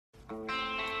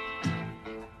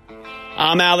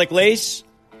I'm Alec Lace.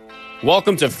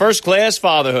 Welcome to First Class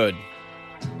Fatherhood.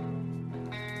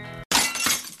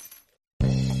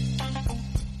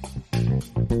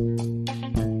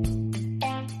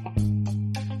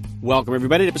 Welcome,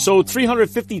 everybody, to episode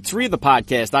 353 of the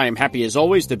podcast. I am happy, as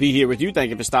always, to be here with you. Thank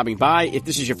you for stopping by. If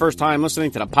this is your first time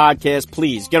listening to the podcast,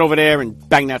 please get over there and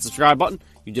bang that subscribe button.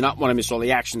 You do not want to miss all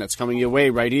the action that's coming your way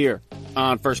right here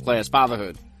on First Class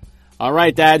Fatherhood. All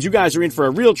right, dads, you guys are in for a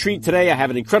real treat today. I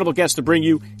have an incredible guest to bring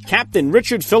you. Captain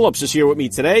Richard Phillips is here with me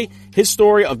today. His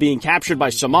story of being captured by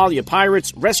Somalia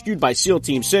pirates, rescued by SEAL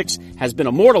Team 6, has been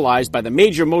immortalized by the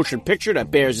major motion picture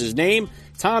that bears his name.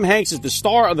 Tom Hanks is the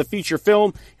star of the feature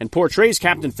film and portrays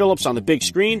Captain Phillips on the big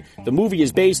screen. The movie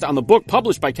is based on the book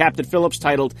published by Captain Phillips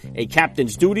titled A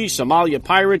Captain's Duty, Somalia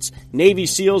Pirates, Navy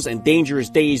SEALs, and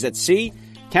Dangerous Days at Sea.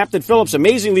 Captain Phillips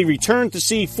amazingly returned to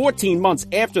sea 14 months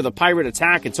after the pirate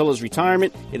attack until his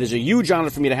retirement. It is a huge honor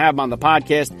for me to have him on the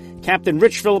podcast. Captain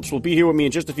Rich Phillips will be here with me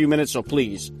in just a few minutes, so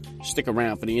please stick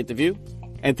around for the interview.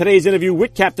 And today's interview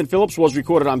with Captain Phillips was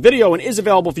recorded on video and is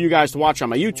available for you guys to watch on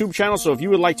my YouTube channel. So if you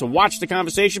would like to watch the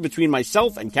conversation between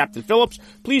myself and Captain Phillips,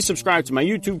 please subscribe to my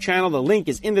YouTube channel. The link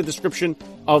is in the description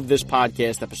of this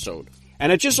podcast episode.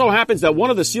 And it just so happens that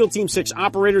one of the SEAL Team 6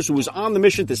 operators who was on the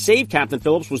mission to save Captain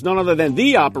Phillips was none other than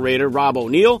the operator, Rob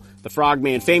O'Neill, the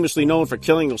frogman famously known for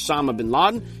killing Osama bin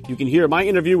Laden. You can hear my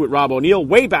interview with Rob O'Neill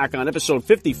way back on episode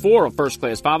 54 of First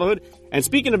Class Fatherhood. And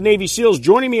speaking of Navy SEALs,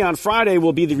 joining me on Friday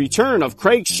will be the return of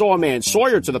Craig Sawman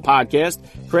Sawyer to the podcast.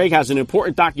 Craig has an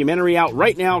important documentary out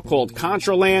right now called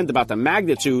Contraland about the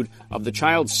magnitude of the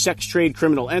child sex trade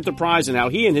criminal enterprise and how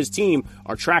he and his team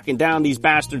are tracking down these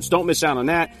bastards. Don't miss out on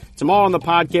that. Tomorrow on the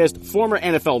podcast, former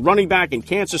NFL running back and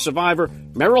cancer survivor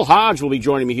Merrill Hodge will be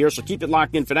joining me here, so keep it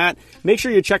locked in for that. Make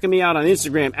sure you're checking me out on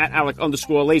Instagram at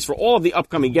Alec_Lace for all of the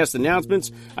upcoming guest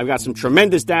announcements. I've got some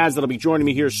tremendous dads that'll be joining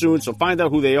me here soon, so find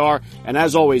out who they are. And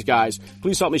as always, guys,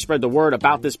 please help me spread the word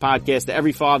about this podcast to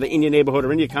every father in your neighborhood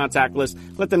or in your contact list.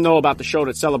 Let them know about the show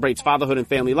that celebrates fatherhood and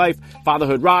family life.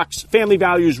 Fatherhood rocks, family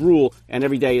values rule, and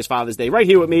every day is Father's Day right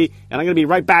here with me. And I'm going to be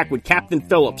right back with Captain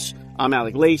Phillips. I'm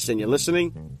Alec Lace, and you're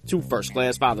listening to First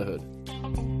Class Fatherhood.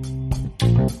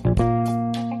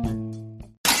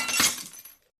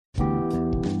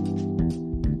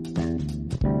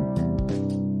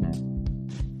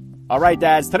 All right,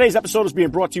 dads, today's episode is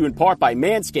being brought to you in part by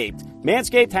Manscaped.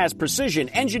 Manscaped has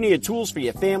precision-engineered tools for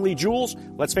your family jewels.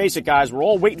 Let's face it, guys, we're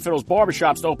all waiting for those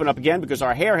barbershops to open up again because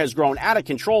our hair has grown out of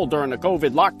control during the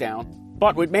COVID lockdown.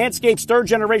 But with Manscaped's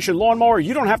third-generation lawnmower,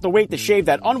 you don't have to wait to shave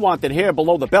that unwanted hair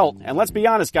below the belt. And let's be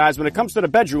honest, guys, when it comes to the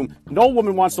bedroom, no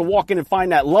woman wants to walk in and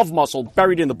find that love muscle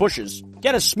buried in the bushes.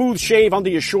 Get a smooth shave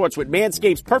under your shorts with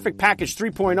Manscaped's Perfect Package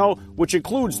 3.0, which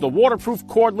includes the waterproof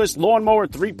cordless lawnmower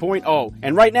 3.0.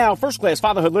 And right now, First Class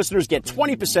Fatherhood listeners get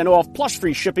 20% off plus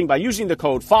free shipping by using the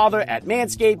code FATHER at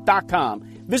manscaped.com.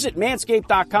 Visit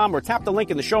manscaped.com or tap the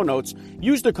link in the show notes.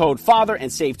 Use the code FATHER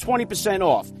and save 20%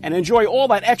 off. And enjoy all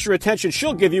that extra attention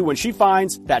she'll give you when she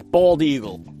finds that bald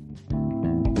eagle.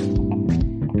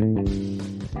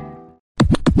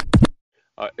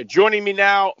 Joining me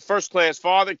now, First Class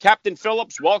Father, Captain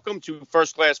Phillips. Welcome to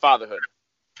First Class Fatherhood.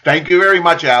 Thank you very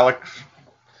much, Alex.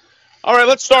 All right,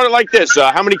 let's start it like this.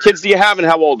 How many kids do you have and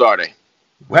how old are they?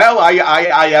 Well,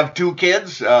 I have two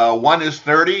kids. One is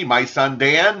 30, my son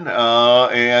Dan,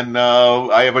 and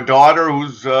I have a daughter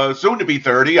who's soon to be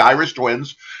 30, Irish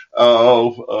twins,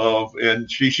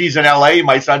 and she's in L.A.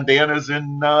 My son Dan is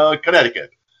in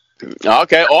Connecticut.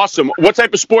 Okay, awesome. What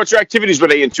type of sports or activities were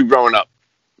they into growing up?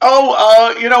 My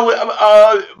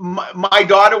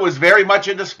daughter was very much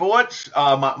into sports.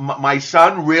 My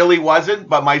son really wasn't,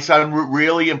 but my son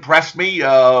really impressed me.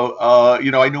 I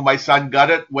knew my son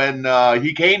got it when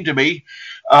he came to me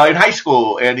in high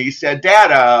school, and he said,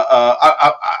 "Dad,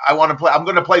 I want to play. I'm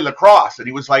going to play lacrosse." And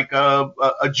he was like a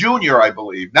junior, I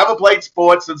believe. Never played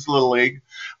sports since Little League.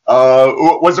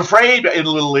 Was afraid in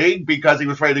Little League because he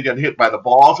was afraid to get hit by the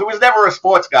ball. So he was never a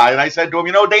sports guy. And I said to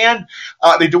him, Dan,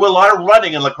 they do a lot of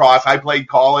running in lacrosse. I played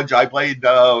college. I played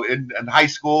in high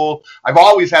school. I've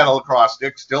always had a lacrosse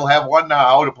stick. Still have one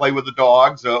now to play with the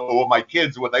dogs or my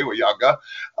kids when they were younger.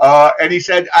 And he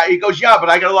said, he goes, yeah, but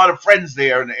I got a lot of friends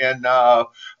there and I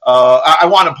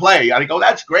want to play. And I go,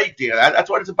 that's great, dear. That's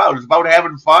what it's about. It's about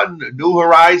having fun, new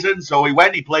horizons. So he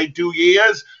went. He played 2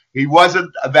 years. He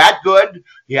wasn't that good.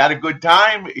 He had a good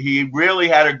time. He really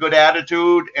had a good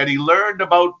attitude, and he learned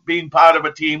about being part of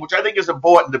a team, which I think is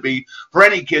important to be for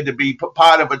any kid to be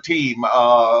part of a team.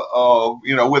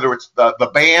 Whether it's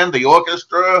the band, the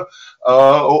orchestra,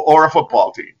 or a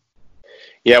football team.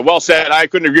 Yeah, well said. I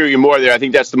couldn't agree with you more there. I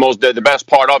think that's the best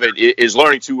part of it is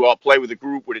learning to play with a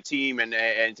group, with a team,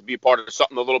 and to be a part of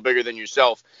something a little bigger than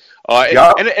yourself.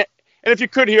 Yeah. And if you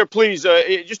could here, please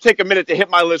just take a minute to hit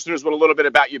my listeners with a little bit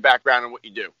about your background and what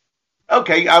you do.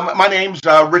 Okay, my name's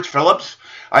Rich Phillips.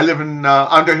 I live in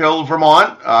Underhill,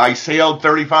 Vermont. I sailed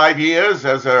 35 years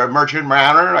as a merchant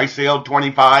mariner. I sailed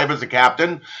 25 as a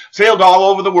captain. Sailed all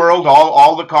over the world,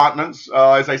 all the continents.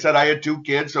 As I said, I had 2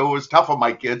 kids, so it was tough on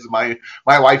my kids. My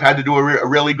wife had to do a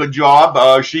really good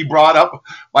job. She brought up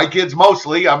my kids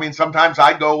mostly. I mean, sometimes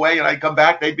I'd go away and I'd come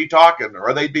back, they'd be talking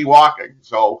or they'd be walking.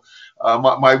 So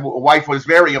my wife was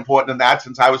very important in that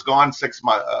since I was gone 6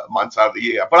 months out of the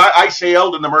year. But I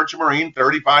sailed in the Merchant Marine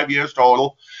 35 years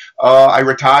total. I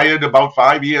retired about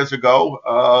 5 years ago,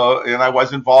 and I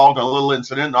was involved in a little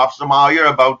incident off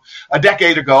Somalia about a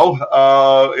decade ago.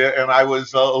 And I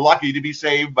was lucky to be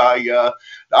saved by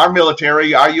our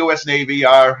military, our U.S. Navy,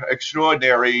 our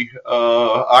extraordinary,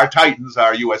 our Titans,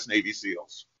 our U.S. Navy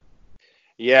SEALs.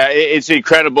 Yeah, it's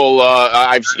incredible.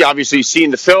 I've obviously seen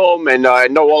the film and I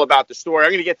know all about the story. I'm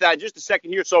going to get to that in just a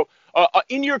second here. So,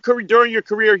 in your career, during your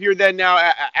career here, then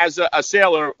now as a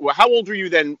sailor, how old were you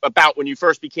then about when you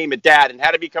first became a dad, and how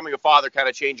did becoming a father kind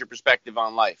of change your perspective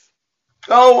on life?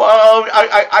 Oh,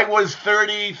 I was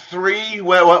 33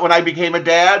 when I became a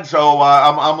dad, so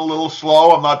I'm a little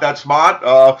slow. I'm not that smart,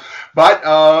 but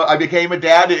I became a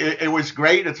dad. It was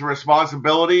great. It's a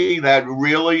responsibility that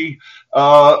really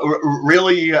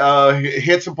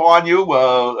hits upon you,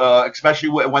 especially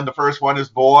when the first one is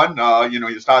born.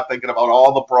 You start thinking about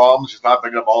all the problems. You start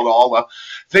thinking about all the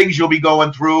things you'll be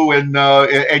going through,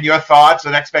 and your thoughts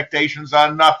and expectations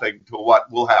are nothing to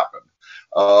what will happen.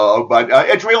 But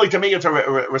it's really, to me, it's a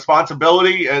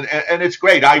responsibility, and it's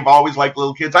great. I've always liked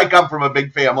little kids. I come from a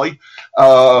big family.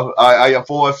 I have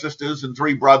 4 sisters and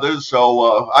 3 brothers,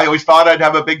 so I always thought I'd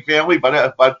have a big family, but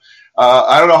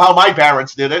I don't know how my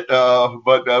parents did it,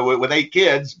 but with 8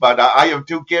 kids. But I have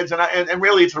 2 kids, and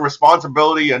really, it's a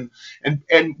responsibility, and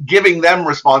giving them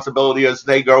responsibility as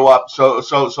they grow up,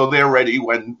 so they're ready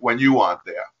when you aren't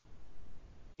there.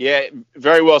 Yeah,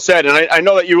 very well said. And I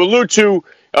know that you allude to.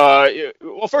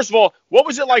 Well, first of all, what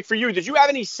was it like for you? Did you have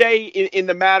any say in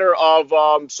the matter of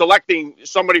selecting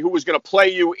somebody who was going to play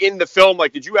you in the film?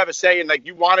 Like, did you have a say in, like,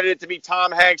 you wanted it to be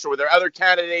Tom Hanks, or were there other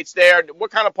candidates there?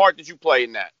 What kind of part did you play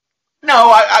in that?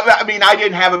 No, I mean, I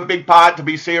didn't have a big part, to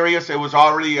be serious. It was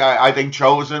already, I think,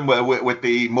 chosen with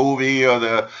the movie or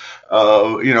the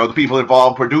people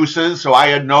involved, producers. So I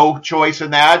had no choice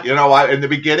in that. In the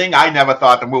beginning, I never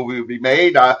thought the movie would be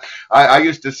made. I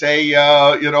used to say,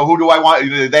 who do I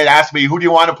want? They'd ask me, who do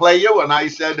you want to play you? And I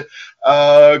said,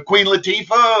 Queen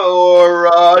Latifah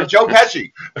or Joe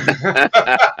Pesci.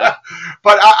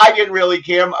 But I didn't really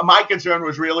care. My concern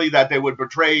was really that they would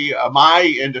portray my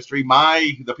industry,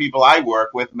 the people I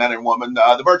work with, men and women,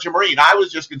 the Merchant Marine. I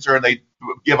was just concerned they'd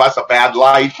give us a bad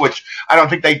light, which I don't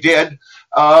think they did.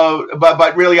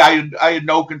 But really, I had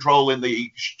no control in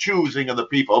the choosing of the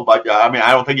people. But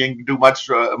I don't think you can do much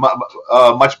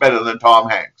better than Tom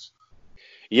Hanks.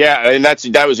 Yeah, and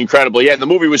that was incredible. Yeah, the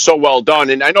movie was so well done.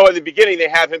 And I know at the beginning they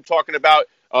have him talking about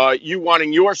you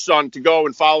wanting your son to go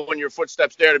and follow in your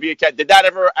footsteps there to be a cat. Did that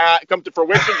ever come to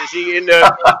fruition? Is he in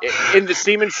the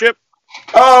seamanship?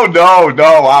 Oh, no.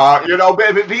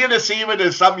 Being a seaman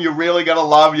is something you really got to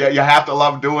love. You have to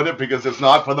love doing it because it's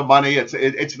not for the money.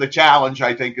 It's the challenge,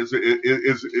 I think, is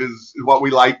what we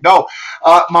like. No,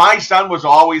 my son was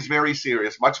always very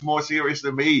serious, much more serious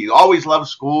than me. He always loved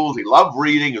schools. He loved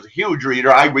reading. He was a huge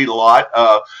reader. I read a lot,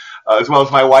 as well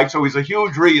as my wife, so he's a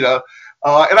huge reader.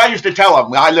 And I used to tell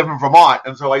him, I live in Vermont,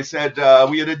 and so I said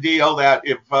we had a deal that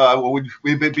if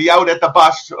we'd be out at the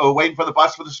bus, waiting for the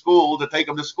bus for the school to take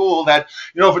him to school, that,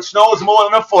 if it snows more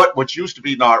than a foot, which used to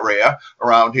be not rare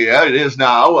around here, it is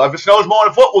now, if it snows more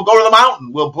than a foot, we'll go to the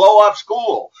mountain. We'll blow off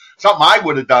school. Something I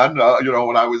would have done,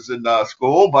 when I was in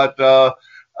school, but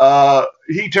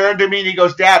he turned to me and he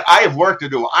goes, Dad, I have work to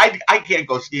do. I can't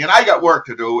go skiing. I got work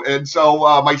to do. And so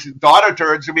my daughter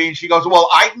turns to me and she goes, well,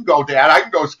 I can go, Dad. I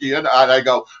can go skiing. And I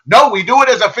go, no, we do it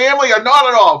as a family or not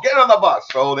at all. Get on the bus.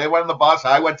 So they went on the bus.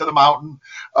 I went to the mountain.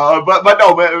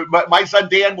 But my son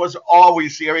Dan was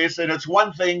always serious. And it's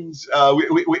one thing,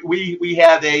 we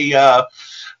had a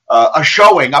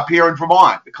showing up here in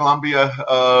Vermont. Columbia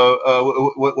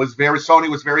Sony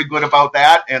was very good about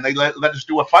that, and they let us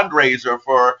do a fundraiser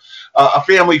for a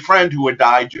family friend who had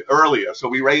died earlier. So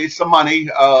we raised some money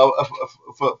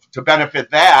to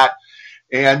benefit that.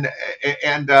 And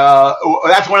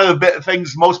that's one of the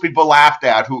things most people laughed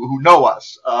at who know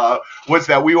us, was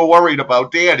that we were worried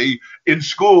about Danny in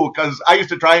school because I used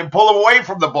to try and pull him away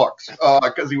from the books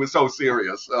because he was so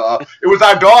serious. It was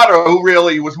our daughter who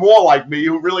really was more like me,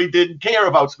 who really didn't care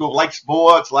about school, like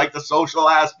sports, like the social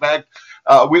aspect.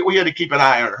 We had to keep an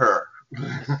eye on her.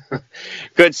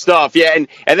 Good stuff. Yeah,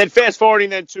 and then fast forwarding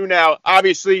then to now,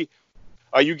 obviously,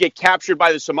 you get captured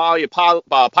by the Somalia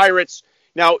pirates.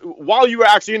 Now, while you were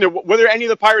actually in there, were there any of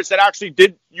the pirates that actually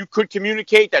you could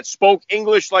communicate, that spoke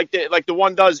English like the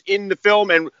one does in the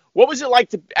film? And what was it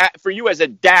like for you as a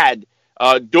dad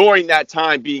during that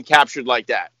time being captured like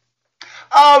that?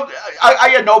 I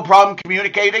had no problem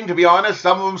communicating, to be honest.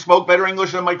 Some of them spoke better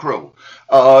English than my crew.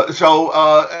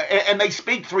 And they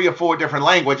speak 3 or 4 different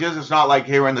languages. It's not like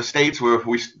here in the States where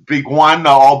we speak one,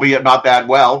 albeit not that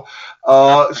well.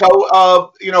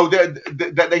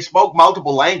 They spoke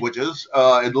multiple languages,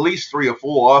 at least 3 or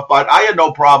 4, but I had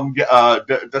no problem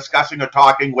discussing or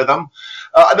talking with them.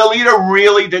 The leader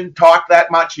really didn't talk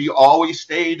that much. He always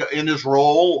stayed in his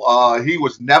role. He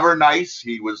was never nice.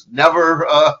 He was never,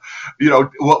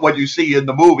 what you see in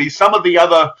the movie. Some of the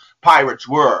other pirates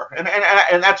were,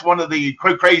 and that's one of the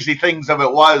crazy things of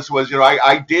it was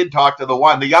I did talk to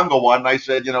the younger one, and I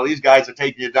said, these guys are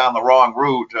taking you down the wrong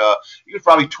route. He was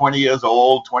probably 20 years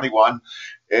old, 21.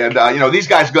 And, these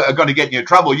guys are going to get you in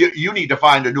trouble. You need to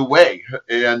find a new way.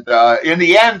 And in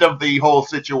the end of the whole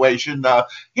situation,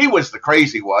 he was the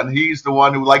crazy one. He's the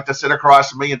one who liked to sit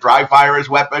across from me and dry fire his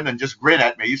weapon and just grin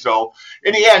at me. So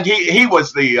in the end, he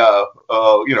was the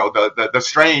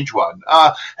strange one.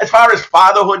 As far as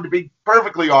fatherhood, to be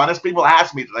perfectly honest, people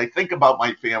ask me, did I think about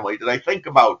my family? Did I think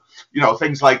about,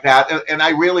 things like that? And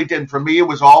I really didn't. For me, it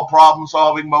was all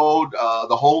problem-solving mode.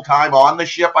 The whole time on the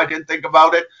ship, I didn't think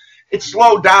about it. It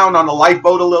slowed down on the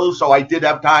lifeboat a little, so I did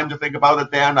have time to think about it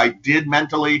then. I did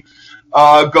mentally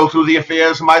go through the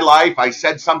affairs of my life. I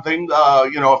said something,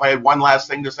 if I had one last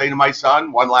thing to say to my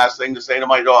son, one last thing to say to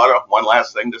my daughter, one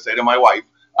last thing to say to my wife.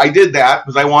 I did that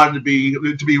because I wanted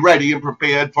to be ready and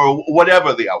prepared for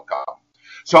whatever the outcome.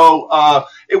 So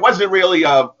it wasn't really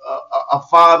a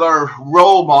father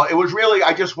role model. It was really,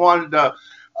 I just wanted to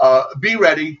be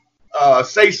ready.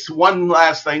 Say one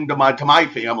last thing to my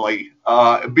family,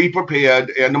 be prepared,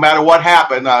 and no matter what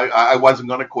happened, I wasn't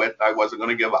going to quit. I wasn't going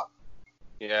to give up.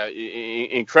 Yeah,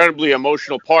 incredibly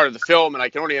emotional part of the film, and I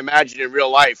can only imagine in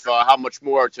real life how much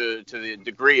more to the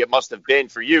degree it must have been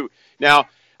for you. Now,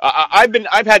 I've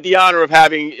had the honor of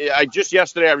having. Just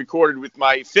yesterday I recorded with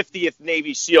my 50th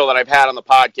Navy SEAL that I've had on the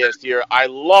podcast here. I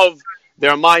love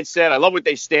their mindset. I love what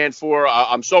they stand for.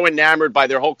 I'm so enamored by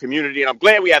their whole community, and I'm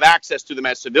glad we have access to them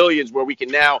as civilians where we can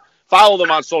now follow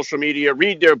them on social media,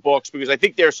 read their books, because I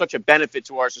think they're such a benefit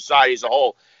to our society as a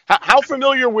whole. How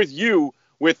familiar were you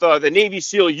with the Navy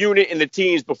SEAL unit and the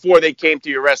teams before they came to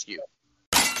your rescue?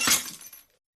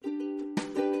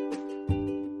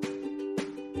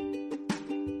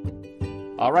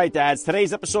 All right, dads.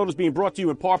 Today's episode is being brought to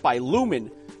you in part by Lumen.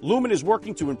 Lumen is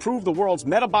working to improve the world's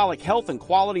metabolic health and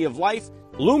quality of life.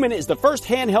 Lumen is the first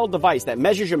handheld device that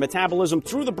measures your metabolism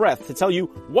through the breath to tell you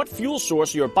what fuel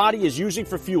source your body is using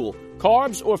for fuel,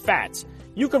 carbs or fats.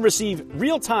 You can receive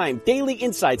real-time daily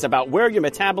insights about where your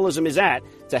metabolism is at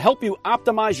to help you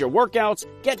optimize your workouts,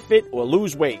 get fit, or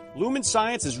lose weight. Lumen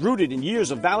Science is rooted in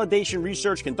years of validation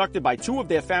research conducted by 2 of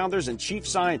their founders and chief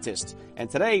scientists. And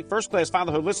today, First Class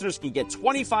Fatherhood listeners can get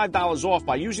 $25 off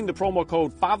by using the promo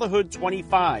code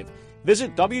FATHERHOOD25.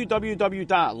 Visit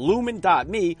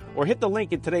www.lumen.me or hit the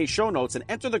link in today's show notes and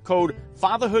enter the code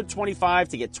FATHERHOOD25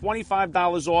 to get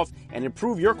 $25 off and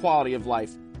improve your quality of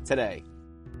life today.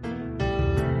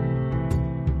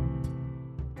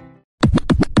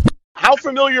 How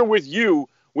familiar were you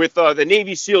with the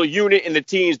Navy SEAL unit and the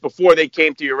teams before they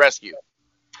came to your rescue?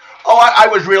 Oh, I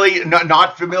was really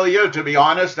not familiar, to be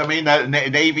honest. I mean, the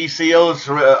Navy SEALs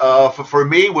for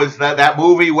me was that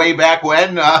movie way back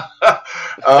when,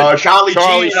 Charlie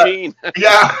Sheen.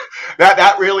 Yeah,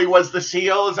 that really was the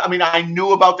SEALs. I mean, I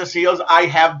knew about the SEALs. I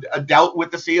have dealt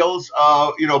with the SEALs,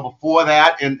 before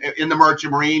that in the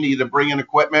Merchant Marine, either bringing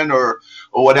equipment or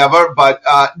whatever, but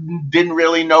didn't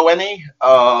really know any.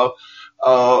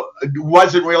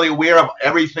 Wasn't really aware of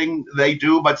everything they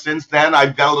do, but since then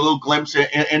I've got a little glimpse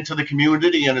into the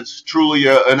community, and it's truly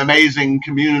an amazing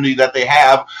community that they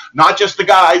have. Not just the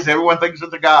guys. Everyone thinks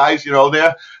of the guys.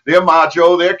 They're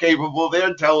macho, they're capable, they're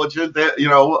intelligent.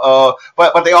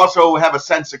 But they also have a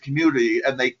sense of community,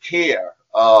 and they care,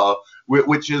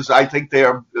 which is, I think,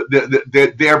 their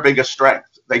biggest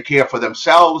strength. They care for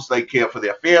themselves, they care for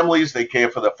their families, they care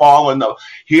for the fallen, the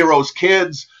heroes'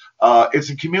 kids. It's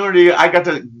a community I got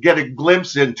to get a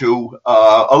glimpse into,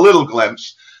 a little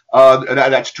glimpse.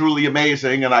 That's truly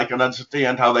amazing, and I can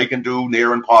understand how they can do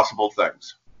near impossible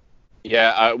things.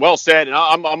 Yeah, well said. And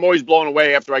I'm always blown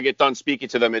away after I get done speaking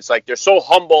to them. It's like they're so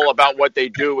humble about what they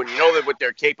do, and you know that what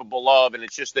they're capable of, and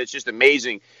it's just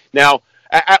amazing. Now,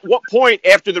 at what point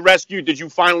after the rescue did you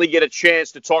finally get a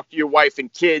chance to talk to your wife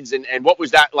and kids, and what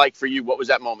was that like for you? What was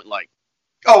that moment like?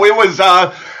 Oh, it was,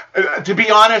 to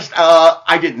be honest,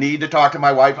 I didn't need to talk to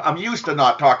my wife. I'm used to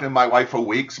not talking to my wife for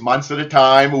weeks, months at a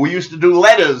time. We used to do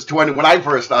letters to when I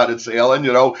first started sailing,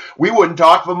 we wouldn't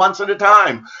talk for months at a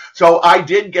time. So I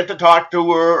did get to talk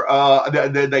to her.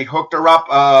 They hooked her up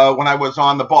when I was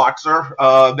on the Boxer,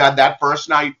 that first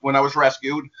night when I was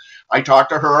rescued. I talked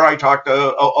to her. I talked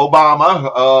to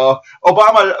Obama.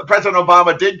 President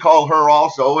Obama did call her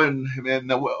also, and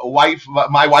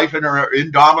my wife in her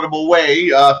indomitable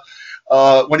way.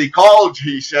 When he called,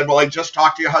 he said, "Well, I just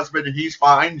talked to your husband, and he's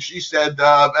fine." She said,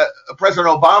 "President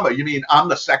Obama, you mean I'm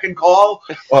the second call?"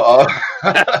 So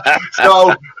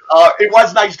it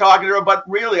was nice talking to her, but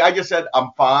really, I just said,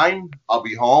 "I'm fine. I'll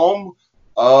be home,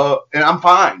 and I'm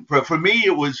fine." For me,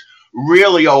 it was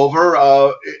really over.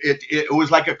 It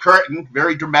was like a curtain,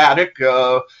 very dramatic.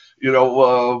 When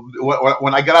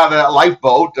I got out of that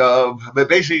lifeboat, but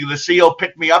basically the SEAL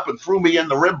picked me up and threw me in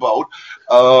the rib boat,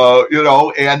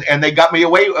 and they got me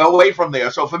away from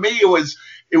there. So for me, it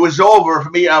was over. For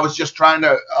me, I was just trying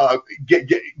to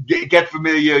get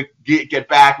familiar, get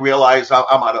back, realize I'm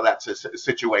out of that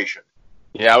situation.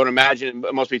 Yeah, I would imagine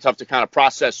it must be tough to kind of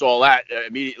process all that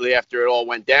immediately after it all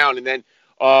went down, and then.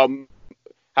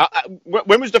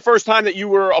 When was the first time that you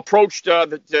were approached for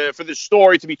this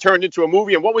story to be turned into a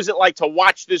movie, and what was it like to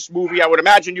watch this movie? I would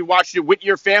imagine you watched it with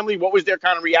your family. What was their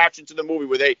kind of reaction to the movie?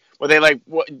 Were they like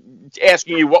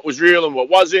asking you what was real and what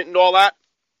wasn't and all that?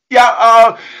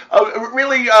 Yeah,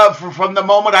 really, from the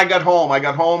moment I got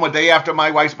home a day after my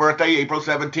wife's birthday, April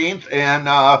 17th, and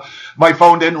my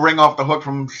phone didn't ring off the hook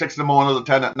from 6 in the morning to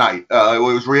 10 at night. It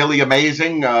was really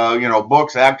amazing,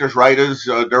 books, actors, writers,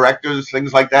 directors,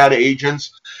 things like that,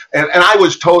 agents, and I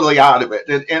was totally out of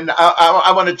it. And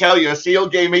I want to tell you, SEAL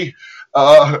gave me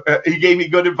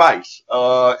good advice.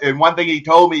 And one thing he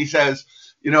told me, he says,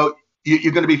 you're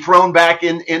going to be thrown back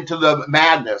into the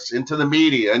madness, into the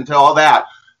media, into all that.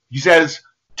 He says,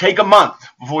 take a month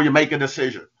before you make a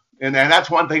decision. And that's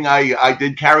one thing I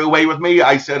did carry away with me.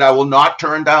 I said, I will not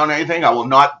turn down anything. I will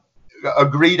not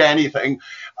agree to anything.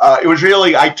 It was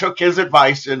really, I took his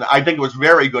advice, and I think it was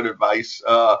very good advice,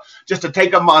 just to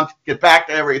take a month, get back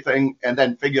to everything, and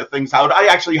then figure things out. I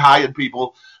actually hired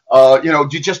people,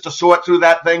 just to sort through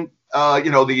that thing,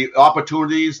 the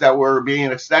opportunities that were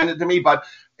being extended to me. But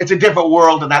it's a different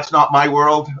world, and that's not my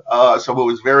world. So it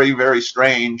was very, very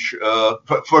strange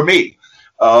for me.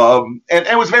 And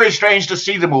it was very strange to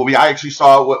see the movie. I actually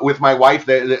saw it with my wife.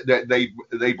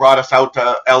 They brought us out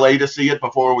to L.A. to see it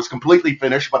before it was completely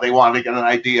finished, but they wanted to get an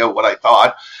idea of what I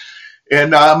thought.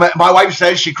 And my wife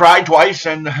says she cried twice,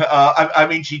 and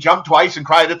she jumped twice and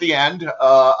cried at the end.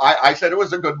 I said it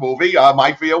was a good movie.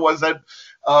 My fear was that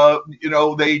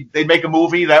they'd make a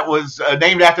movie that was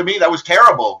named after me that was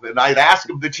terrible. And I'd ask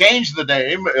them to change the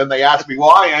name, and they asked me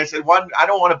why. And I said, one, I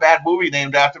don't want a bad movie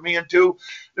named after me. And two,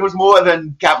 there was more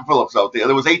than Captain Phillips out there.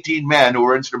 There was 18 men who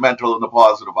were instrumental in the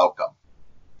positive outcome.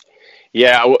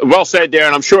 Yeah, well said there.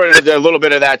 And I'm sure there's a little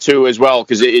bit of that, too, as well,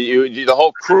 because the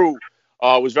whole crew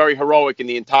was very heroic in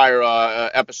the entire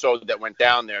episode that went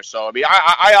down there. So, I mean,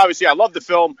 I obviously, I love the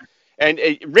film. And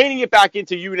reining it back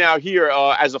into you now here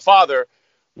as a father,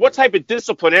 what type of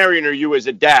disciplinarian are you as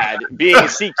a dad, being a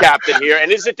sea captain here?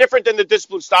 And is it different than the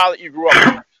discipline style that you grew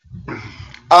up with?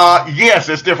 Yes,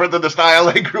 it's different than the style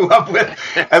I grew up with.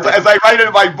 As I write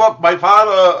in my book, my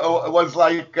father was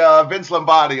like Vince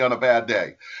Lombardi on a bad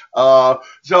day.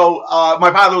 So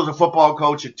my father was a football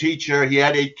coach, a teacher. He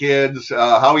had 8 kids.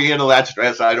 How he handled that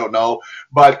stress, I don't know.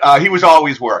 But he was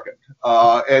always working.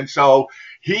 And so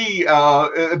he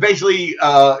basically,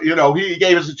 he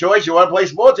gave us a choice. You want to play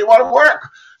sports? You want to work?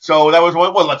 So that was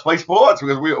well, let's play sports,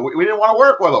 because we didn't want to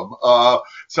work with him.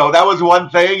 So that was one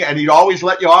thing. And he'd always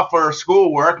let you off for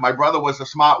schoolwork. My brother was the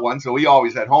smart one, so he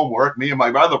always had homework. Me and my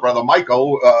brother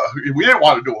Michael, we didn't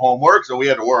want to do homework, so we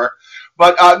had to work.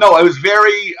 But no, it was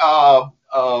very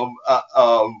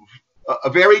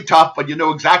very tough, but you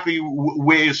know exactly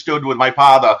where you stood with my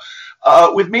father.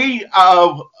 With me,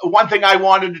 one thing I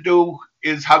wanted to do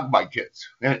is hug my kids.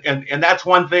 And that's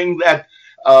one thing that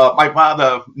my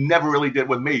father never really did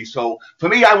with me. So for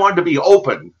me, I wanted to be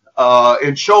open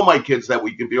and show my kids that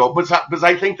we can be open, because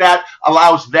I think that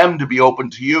allows them to be open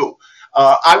to you.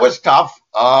 I was tough.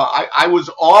 I was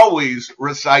always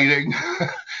reciting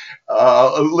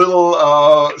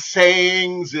little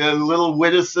sayings and little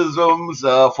witticisms,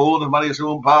 fool the money is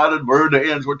soon parted, bird the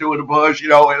hands were two in the bush,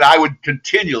 and I would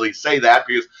continually say that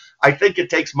because I think it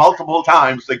takes multiple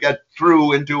times to get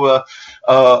through into a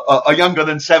younger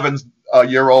than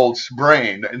 7-year-old's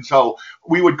brain. And so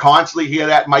we would constantly hear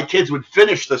that. My kids would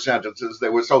finish the sentences. They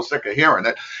were so sick of hearing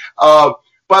it.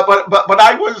 But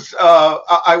I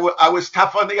was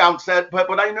tough on the outset,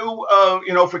 but I knew,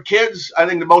 for kids, I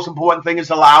think the most important thing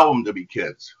is allow them to be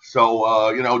kids. So,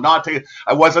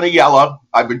 I wasn't a yeller.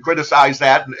 I've been criticized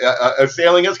that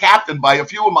sailing as captain by a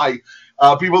few of my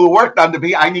people who worked under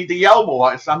me. I need to yell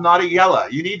more. I'm not a yeller.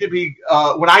 You need to be,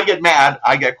 when I get mad,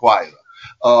 I get quieter.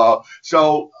 That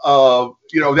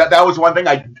was one thing.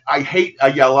 I hate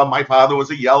a yeller. My father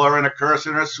was a yeller and a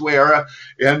cursor and a swearer.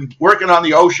 And working on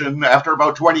the ocean, after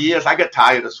about 20 years, I get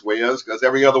tired of swears because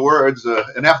every other word's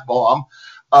an F-bomb.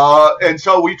 And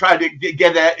so we tried to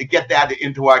get that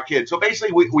into our kids. So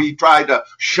basically, we tried to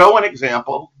show an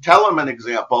example, tell them an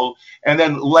example, and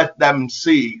then let them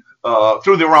see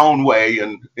through their own way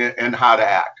and how to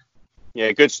act.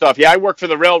 Yeah, good stuff. Yeah, I work for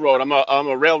the railroad. I'm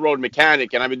a railroad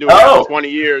mechanic, and I've been doing that for 20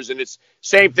 years. And it's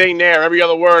same thing there. Every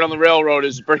other word on the railroad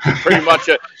is pretty much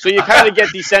so you kind of get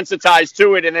desensitized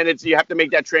to it, and then you have to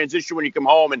make that transition when you come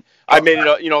home. And I made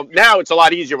it. Now it's a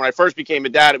lot easier. When I first became a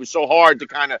dad, it was so hard to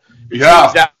kind of change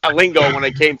that lingo when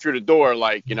I came through the door, And,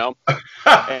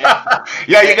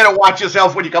 yeah, you got to watch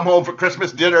yourself when you come home for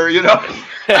Christmas dinner, Yeah,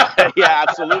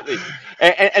 absolutely.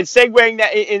 And segueing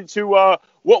that into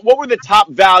what were the top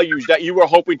values that you were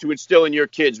hoping to instill in your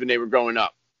kids when they were growing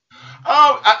up?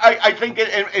 I think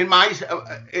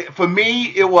for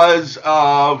me, it was,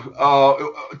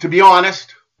 to be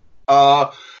honest,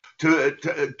 to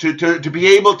be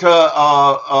able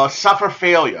to suffer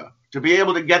failure, to be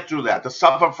able to get through that, to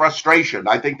suffer frustration.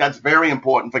 I think that's very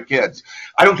important for kids.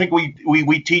 I don't think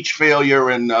we teach failure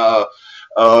and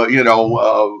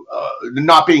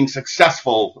not being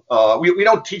successful. We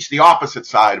don't teach the opposite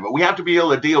side of it. We have to be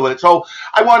able to deal with it. So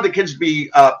I wanted the kids to be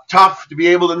tough, to be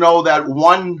able to know that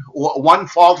one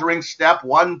faltering step,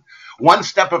 one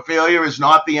step of failure is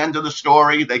not the end of the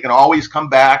story. They can always come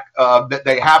back. That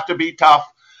they have to be tough.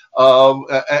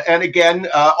 And again,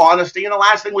 honesty. And the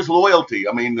last thing was loyalty.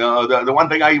 I mean, the one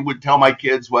thing I would tell my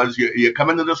kids was you come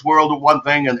into this world with one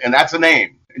thing, and that's a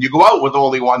name. And you go out with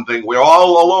only one thing. We're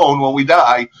all alone when we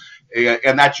die,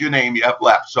 and that's your name you have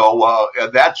left. So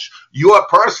that's your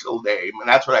personal name, and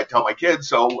that's what I tell my kids.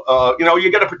 So, you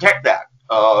got to protect that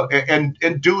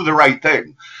and do the right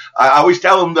thing. I always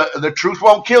tell them the truth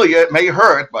won't kill you. It may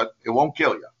hurt, but it won't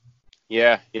kill you.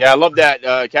 Yeah, I love that,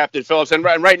 Captain Phillips. And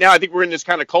right now, I think we're in this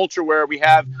kind of culture where we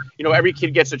have, every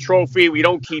kid gets a trophy. We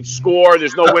don't keep score.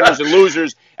 There's no winners and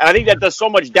losers. And I think that does so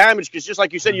much damage because just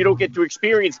like you said, you don't get to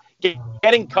experience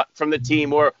getting cut from the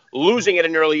team or losing at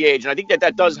an early age. And I think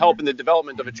that does help in the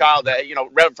development of a child that,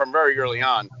 from very early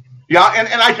on. Yeah,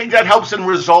 and I think that helps in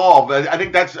resolve. I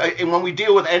think that's and when we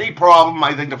deal with any problem,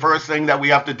 I think the first thing that we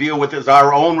have to deal with is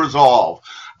our own resolve.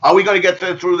 Are we going to get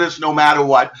through this no matter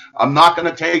what? I'm not going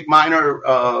to take minor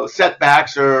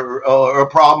setbacks or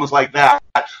problems like that.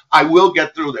 I will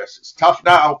get through this. It's tough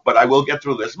now, but I will get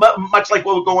through this. Much like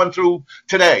what we're going through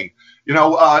today.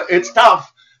 It's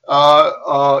tough,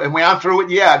 and we aren't through it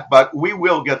yet, but we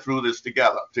will get through this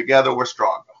together. Together, we're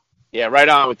stronger. Yeah, right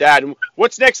on with that. And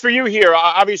what's next for you here?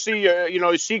 Obviously,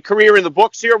 you see career in the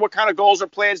books here. What kind of goals or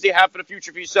plans do you have for the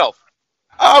future for yourself?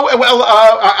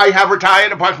 I have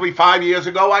retired approximately 5 years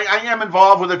ago. I am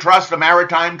involved with a trust, a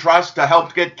maritime trust, to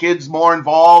help get kids more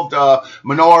involved,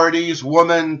 minorities,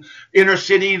 women, inner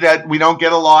city that we don't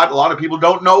get a lot. A lot of people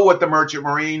don't know what the Merchant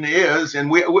Marine is,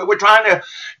 and we're trying to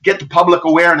get the public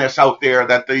awareness out there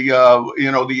that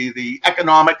the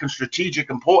economic and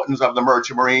strategic importance of the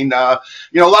Merchant Marine. A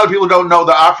lot of people don't know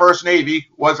that our first Navy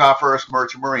was our first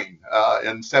Merchant Marine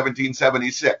in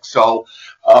 1776. So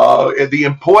the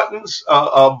importance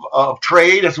of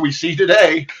trade as we see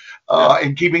today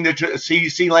and keeping the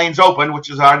sea lanes open, which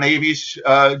is our Navy's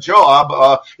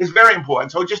job, is very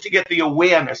important. So just to get the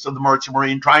awareness of the Merchant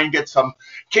Marine, try and get some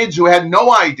kids who had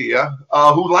no idea,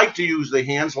 who like to use their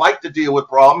hands, like to deal with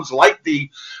problems, like the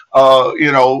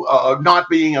not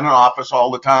being in an office all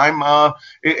the time.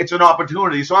 It's an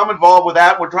opportunity. So I'm involved with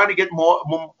that. We're trying to get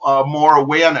more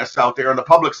awareness out there on the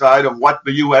public side of what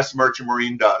the U.S. Merchant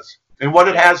Marine does and what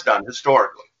it has done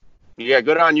historically. Yeah,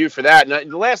 good on you for that.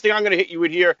 And the last thing I'm going to hit you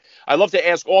with here, I'd love to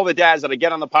ask all the dads that I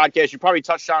get on the podcast, you probably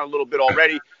touched on it a little bit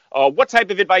already. What type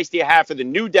of advice do you have for the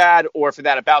new dad or for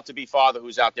that about-to-be father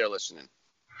who's out there listening?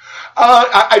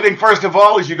 I think first of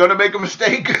all is you're going to make a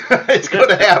mistake. It's going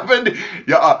to happen.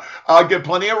 Yeah, get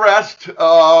plenty of rest,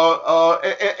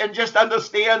 and just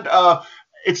understand.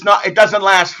 It doesn't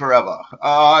last forever.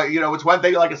 It's one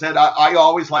thing, like I said, I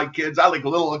always like kids. I like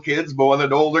little kids more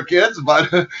than older kids, but,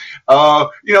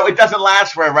 it doesn't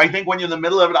last forever. I think when you're in the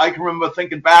middle of it, I can remember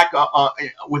thinking back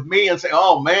with me and saying,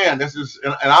 oh man, this is,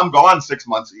 and I'm gone 6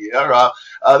 months a year.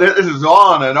 This is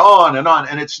on and on and on.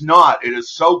 And it's not, it is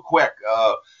so quick.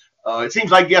 It seems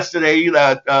like yesterday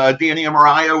that Danny and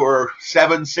Mariah were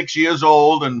 6 years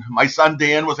old, and my son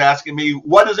Dan was asking me,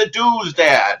 what does it do,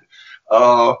 Dad?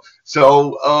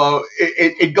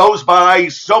 It goes by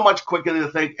so much quicker than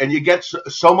you think, and you get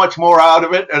so much more out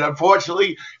of it. And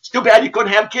unfortunately, it's too bad you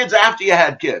couldn't have kids after you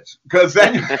had kids, because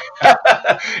then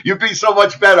you'd be so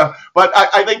much better. But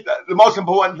I think the most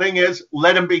important thing is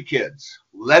let them be kids.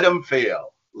 Let them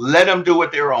fail. Let them do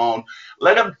it their own.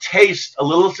 Let them taste a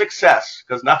little success,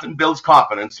 because nothing builds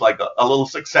confidence like a little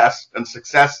success, and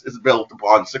success is built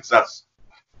upon success.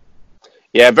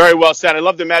 Yeah, very well said. I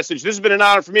love the message. This has been an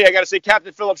honor for me. I got to say,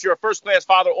 Captain Phillips, you're a first-class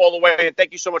father all the way, and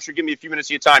thank you so much for giving me a few minutes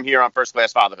of your time here on First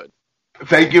Class Fatherhood.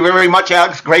 Thank you very much,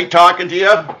 Alex. Great talking to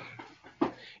you.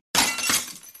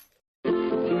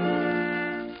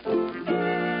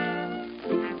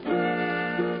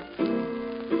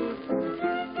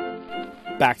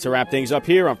 Back to wrap things up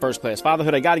here on First Class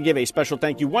Fatherhood. I got to give a special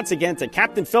thank you once again to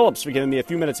Captain Phillips for giving me a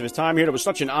few minutes of his time here. It was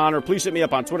such an honor. Please hit me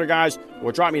up on Twitter, guys,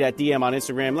 or drop me that DM on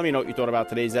Instagram. Let me know what you thought about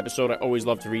today's episode. I always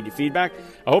love to read your feedback.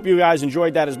 I hope you guys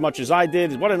enjoyed that as much as I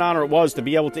did. What an honor it was to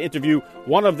be able to interview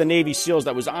one of the Navy SEALs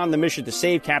that was on the mission to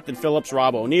save Captain Phillips,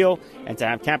 Rob O'Neill, and to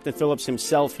have Captain Phillips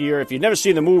himself here. If you've never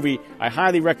seen the movie, I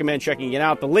highly recommend checking it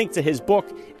out. The link to his book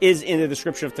is in the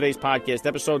description of today's podcast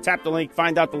episode. Tap the link,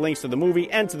 find out the links to the movie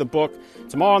and to the book.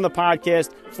 Tomorrow on the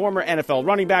podcast, former NFL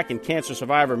running back and cancer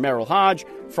survivor Merrill Hodge.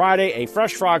 Friday, a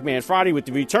Fresh Frogman Friday with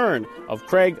the return of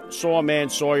Craig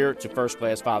Sawman Sawyer to First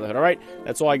Class Fatherhood. All right,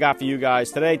 that's all I got for you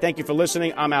guys today. Thank you for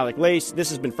listening. I'm Alec Lace. This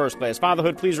has been First Class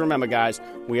Fatherhood. Please remember, guys,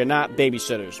 we are not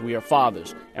babysitters. We are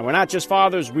fathers. And we're not just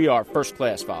fathers, we are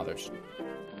first-class fathers.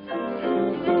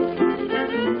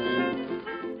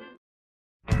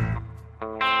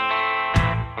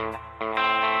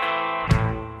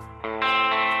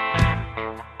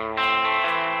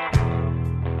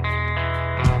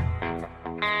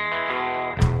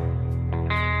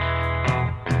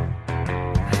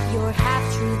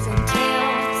 Half-truths and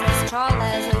tales as tall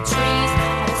as a tree,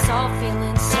 but it's all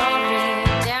feeling so